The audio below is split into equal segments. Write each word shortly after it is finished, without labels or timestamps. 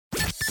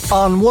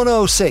On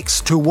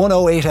 106 to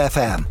 108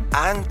 FM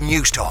and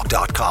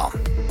newstalk.com.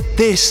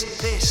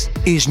 This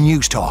is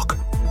Newstalk.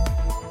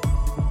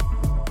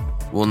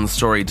 One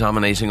story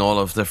dominating all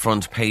of the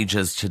front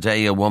pages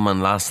today. A woman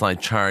last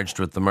night charged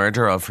with the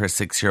murder of her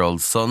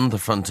 6-year-old son. The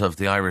front of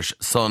the Irish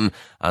Sun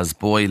as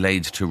boy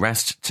laid to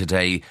rest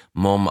today.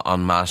 Mum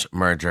on Matt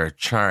murder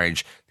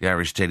charge. The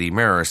Irish Daily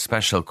Mirror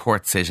special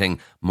court sitting.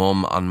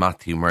 Mum on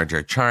Matthew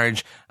murder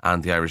charge.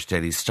 And the Irish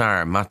Daily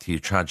Star, Matthew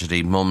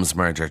tragedy, mum's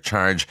murder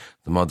charge.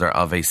 The mother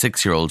of a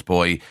 6-year-old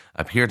boy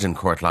appeared in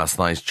court last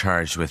night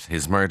charged with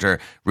his murder.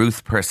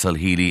 Ruth Purcell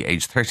Healy,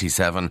 aged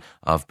 37,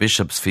 of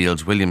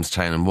Bishopsfield,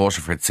 Williamstown and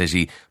Waterford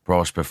City,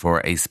 brought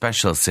before a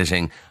special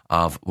sitting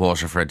of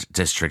Waterford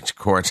District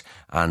Court,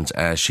 and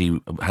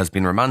she has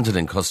been remanded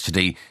in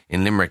custody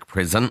in Limerick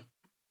Prison.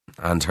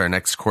 And her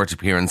next court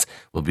appearance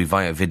will be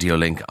via video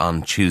link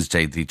on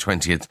Tuesday, the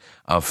 20th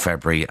of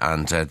February,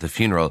 and the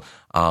funeral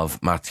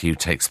of Matthew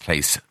takes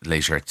place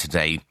later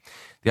today.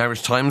 The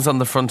Irish Times on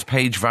the front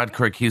page,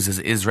 Varadkar accuses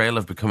Israel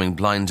of becoming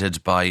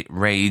blinded by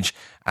rage.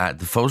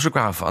 The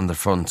photograph on the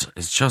front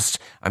is just,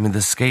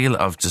 the scale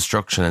of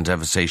destruction and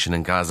devastation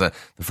in Gaza.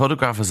 The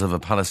photograph is of a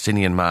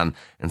Palestinian man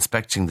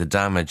inspecting the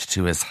damage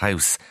to his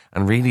house.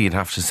 And really, you'd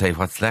have to say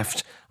what's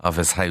left of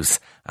his house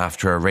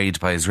after a raid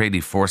by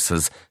Israeli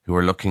forces who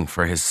were looking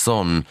for his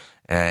son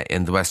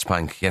in the West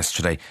Bank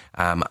yesterday.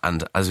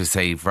 And as we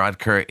say,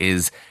 Varadkar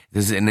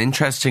there's an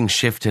interesting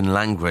shift in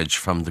language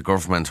from the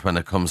government when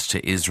it comes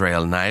to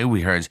Israel now.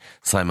 We heard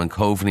Simon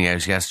Coveney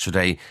out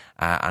yesterday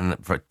and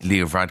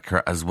Leo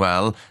Varadkar as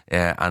well.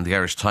 And the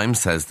Irish Times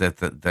says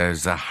that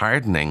there's a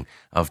hardening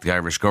of the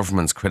Irish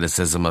government's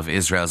criticism of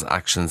Israel's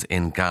actions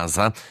in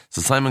Gaza.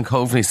 So Simon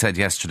Coveney said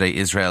yesterday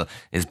Israel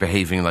is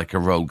behaving like a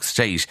rogue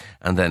state.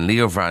 And then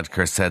Leo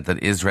Varadkar said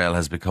that Israel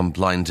has become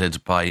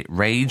blinded by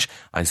rage.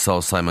 I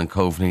saw Simon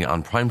Coveney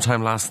on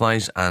primetime last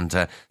night,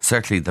 and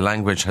certainly the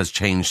language has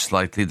changed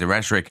slightly. The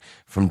rhetoric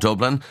from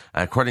Dublin,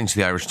 according to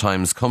the Irish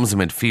Times, comes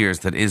amid fears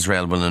that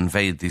Israel will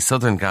invade the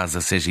southern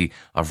Gaza city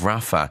of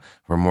Rafah,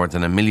 where more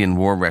than 1 million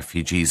war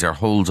refugees are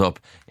holed up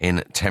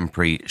in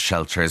temporary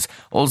shelters.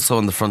 Also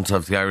on the front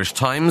of the Irish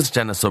Times,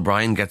 Denis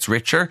O'Brien gets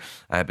richer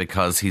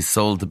because he's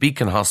sold the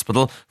Beacon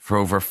Hospital for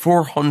over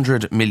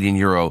 €400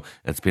 million.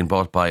 It's been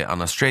bought by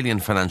an Australian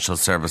financial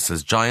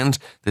services giant.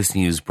 This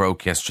news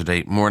broke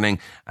yesterday morning.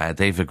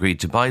 They've agreed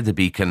to buy the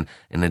Beacon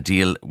in a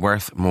deal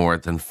worth more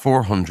than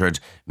 €400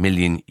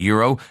 million.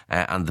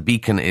 And the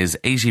Beacon is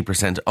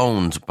 80%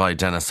 owned by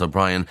Denis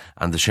O'Brien,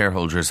 and the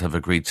shareholders have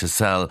agreed to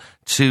sell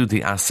to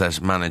the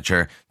asset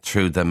manager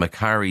through the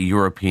Macquarie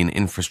European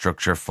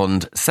Infrastructure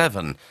Fund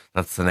 7.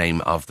 That's the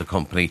name of the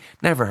company.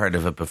 Never heard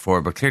of it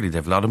before, but clearly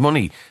they've a lot of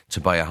money to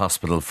buy a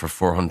hospital for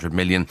 $400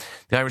 million.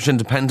 The Irish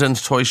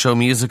Independent toy show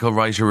musical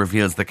writer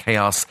reveals the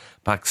chaos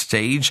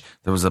backstage.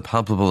 There was a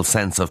palpable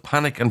sense of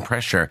panic and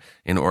pressure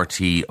in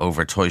RTÉ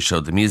over Toy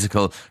Show the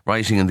musical.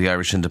 Writing in the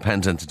Irish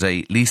Independent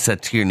today, Lisa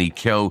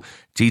Tierney-Keogh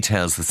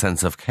details the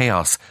sense of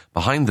chaos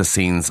behind the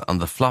scenes on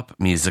the flop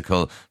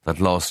musical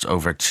that lost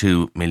over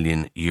 €2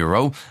 million.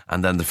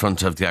 And then the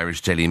front of the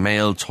Irish Daily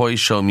Mail, Toy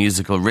Show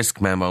musical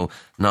risk memo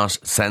not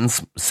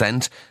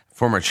sent.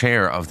 Former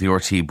chair of the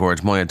RTÉ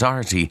board, Moya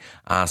Doherty,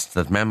 asked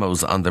that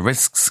memos on the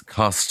risks,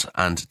 cost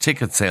and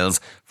ticket sales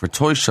for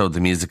Toy Show the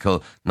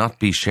musical not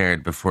be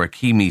shared before a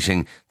key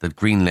meeting that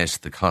greenlit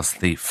the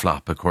costly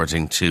flop,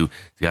 according to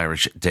the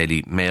Irish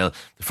Daily Mail.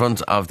 The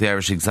front of the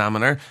Irish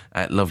Examiner,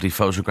 a lovely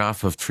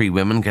photograph of 3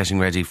 women getting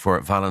ready for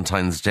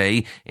Valentine's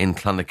Day in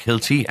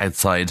Clonakilty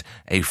outside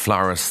a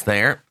florist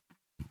there.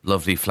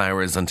 Lovely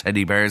flowers and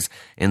teddy bears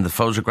in the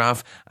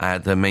photograph.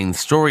 The main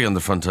story on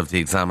the front of the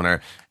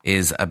Examiner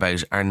is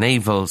about our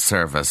naval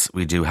service.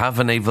 We do have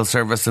a naval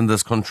service in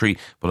this country,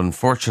 but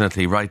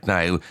unfortunately right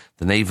now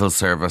the naval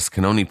service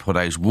can only put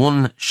out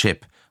 1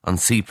 ship on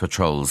sea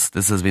patrols.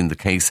 This has been the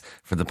case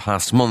for the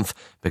past month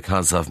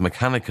because of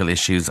mechanical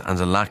issues and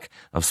a lack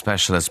of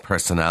specialist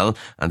personnel.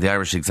 And the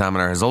Irish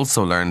Examiner has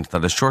also learned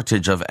that a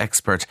shortage of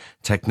expert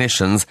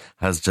technicians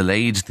has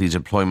delayed the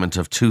deployment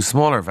of 2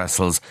 smaller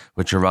vessels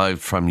which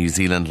arrived from New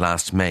Zealand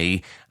last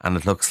May, and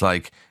it looks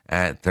like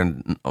they're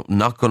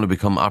not going to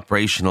become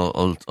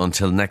operational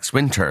until next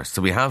winter.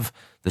 So we have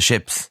the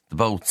ships, the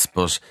boats,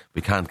 but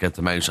we can't get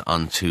them out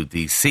onto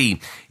the sea.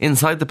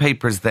 Inside the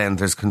papers then,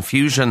 there's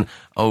confusion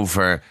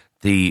over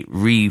the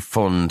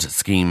refund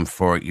scheme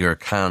for your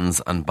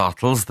cans and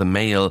bottles. The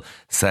Mail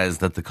says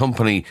that the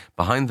company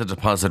behind the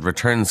deposit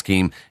return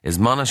scheme is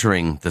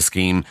monitoring the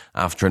scheme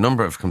after a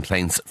number of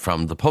complaints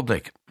from the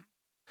public.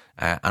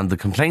 And the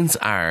complaints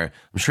are,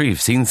 I'm sure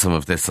you've seen some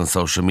of this on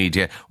social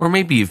media, or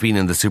maybe you've been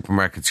in the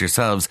supermarkets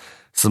yourselves.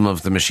 Some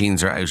of the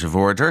machines are out of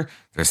order.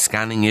 There's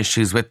scanning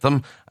issues with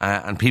them,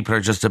 and people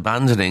are just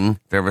abandoning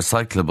their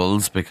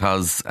recyclables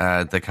because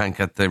they can't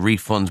get the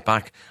refund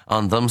back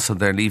on them, so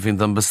they're leaving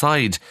them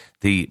beside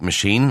the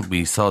machine.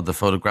 We saw the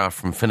photograph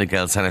from Fine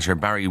Gael Senator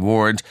Barry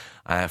Ward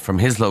from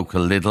his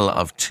local Lidl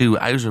of 2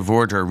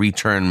 out-of-order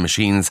return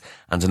machines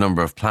and a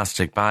number of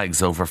plastic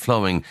bags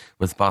overflowing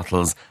with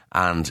bottles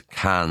and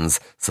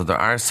cans. So there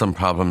are some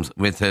problems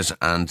with it,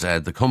 and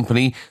the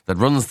company that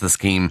runs the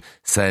scheme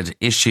said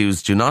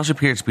issues do not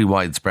appear to be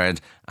widespread,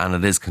 and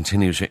it is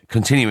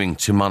continuing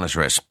to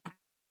monitor it.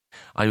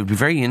 I would be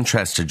very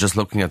interested, just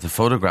looking at the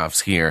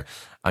photographs here,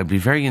 I'd be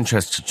very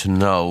interested to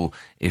know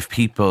if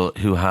people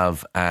who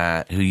have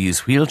who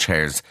use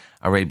wheelchairs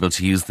are able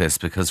to use this,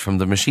 because from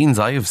the machines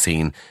I have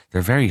seen,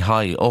 they're very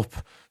high up.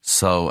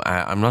 So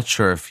I'm not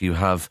sure if you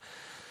have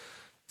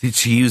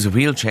to use a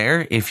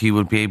wheelchair, if you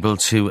would be able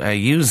to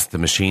use the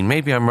machine.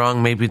 Maybe I'm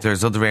wrong. Maybe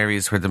there's other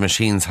areas where the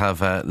machines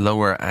have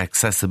lower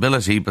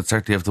accessibility, but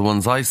certainly of the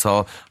ones I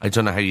saw, I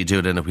don't know how you do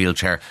it in a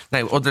wheelchair.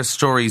 Now, other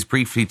stories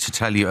briefly to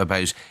tell you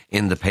about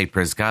in the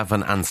papers.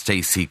 Gavin and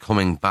Stacey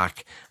coming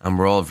back, and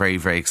we're all very,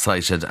 very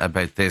excited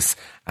about this.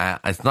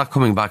 It's not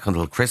coming back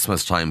until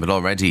Christmas time, but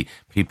already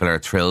people are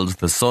thrilled.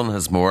 The Sun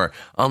has more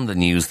on the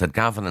news that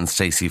Gavin and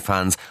Stacey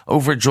fans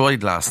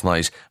overjoyed last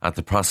night at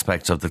the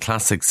prospect of the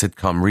classic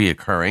sitcom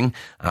reoccurring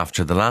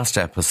after the last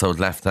episode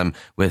left them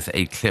with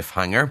a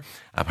cliffhanger.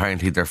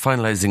 Apparently they're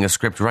finalising a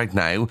script right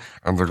now,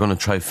 and they're going to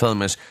try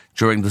film it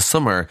during the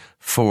summer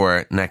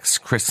for next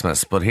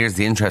Christmas. But here's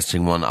the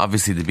interesting one.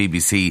 Obviously the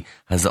BBC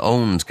has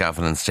owned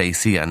Gavin and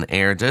Stacey and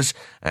aired it.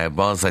 It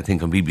was, I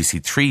think, on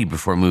BBC 3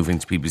 before moving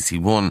to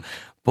BBC 1.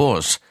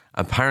 But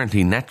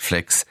apparently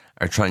Netflix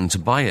are trying to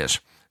buy it.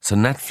 So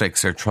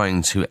Netflix are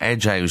trying to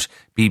edge out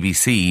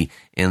BBC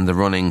in the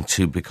running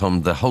to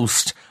become the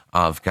host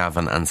of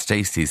Gavin and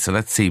Stacey. So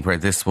let's see where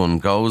this one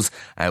goes.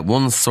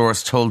 One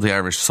source told the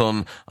Irish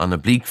Sun on a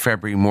bleak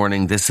February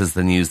morning, this is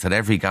the news that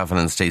every Gavin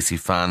and Stacey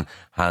fan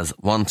has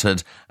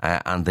wanted,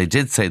 and they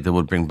did say they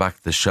would bring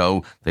back the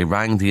show. They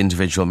rang the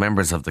individual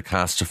members of the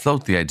cast to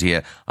float the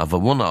idea of a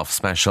one-off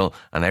special,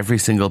 and every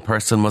single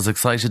person was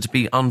excited to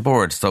be on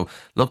board. So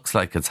looks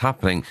like it's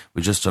happening.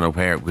 We just don't know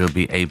where we'll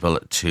be able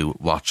to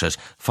watch it.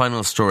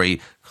 Final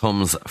story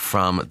comes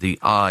from the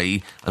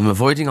Eye. I'm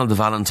avoiding all the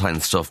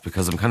Valentine's stuff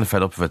because I'm kind of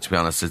fed up of it, to be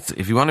honest.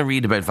 If you want to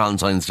read about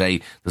Valentine's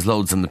Day, there's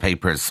loads in the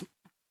papers.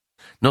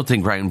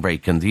 Nothing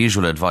groundbreaking, the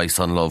usual advice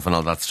on love and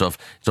all that stuff.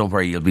 Don't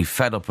worry, you'll be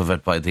fed up of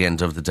it by the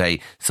end of the day.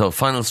 So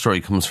final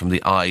story comes from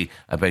the Eye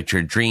about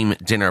your dream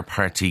dinner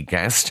party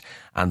guest,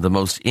 and the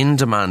most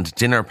in-demand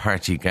dinner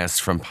party guests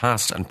from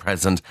past and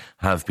present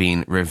have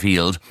been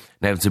revealed.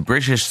 Now, it's a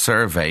British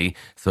survey,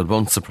 so it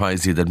won't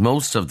surprise you that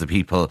most of the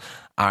people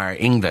are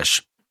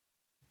English.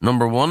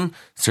 Number 1,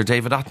 Sir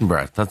David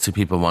Attenborough. That's who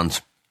people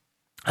want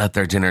at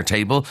their dinner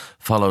table,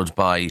 followed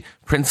by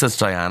Princess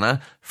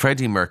Diana,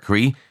 Freddie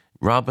Mercury,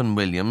 Robin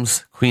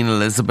Williams, Queen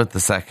Elizabeth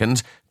II,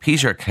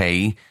 Peter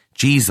Kay.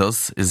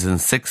 Jesus is in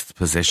 6th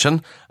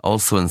position.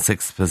 Also in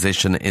 6th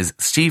position is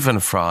Stephen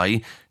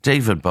Fry,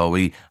 David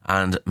Bowie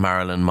and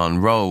Marilyn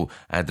Monroe.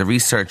 The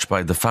research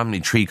by the family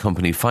tree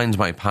company Find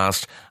My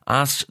Past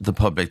asked the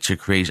public to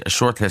create a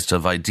shortlist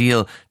of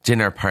ideal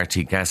dinner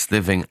party guests,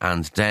 living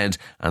and dead,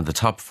 and the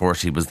top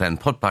 40 was then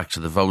put back to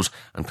the vote,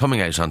 and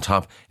coming out on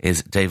top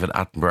is David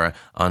Attenborough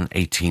on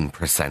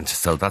 18%.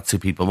 So that's who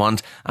people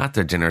want at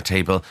their dinner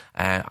table.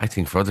 I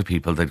think for other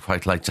people they'd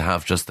quite like to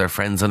have just their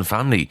friends and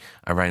family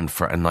around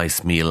for a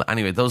nice meal.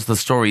 Anyway, those are the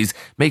stories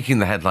making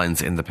the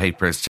headlines in the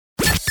papers.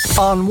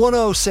 On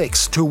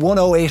 106 to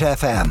 108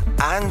 FM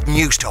and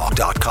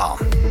Newstalk.com.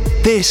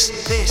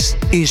 This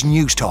is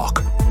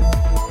Newstalk.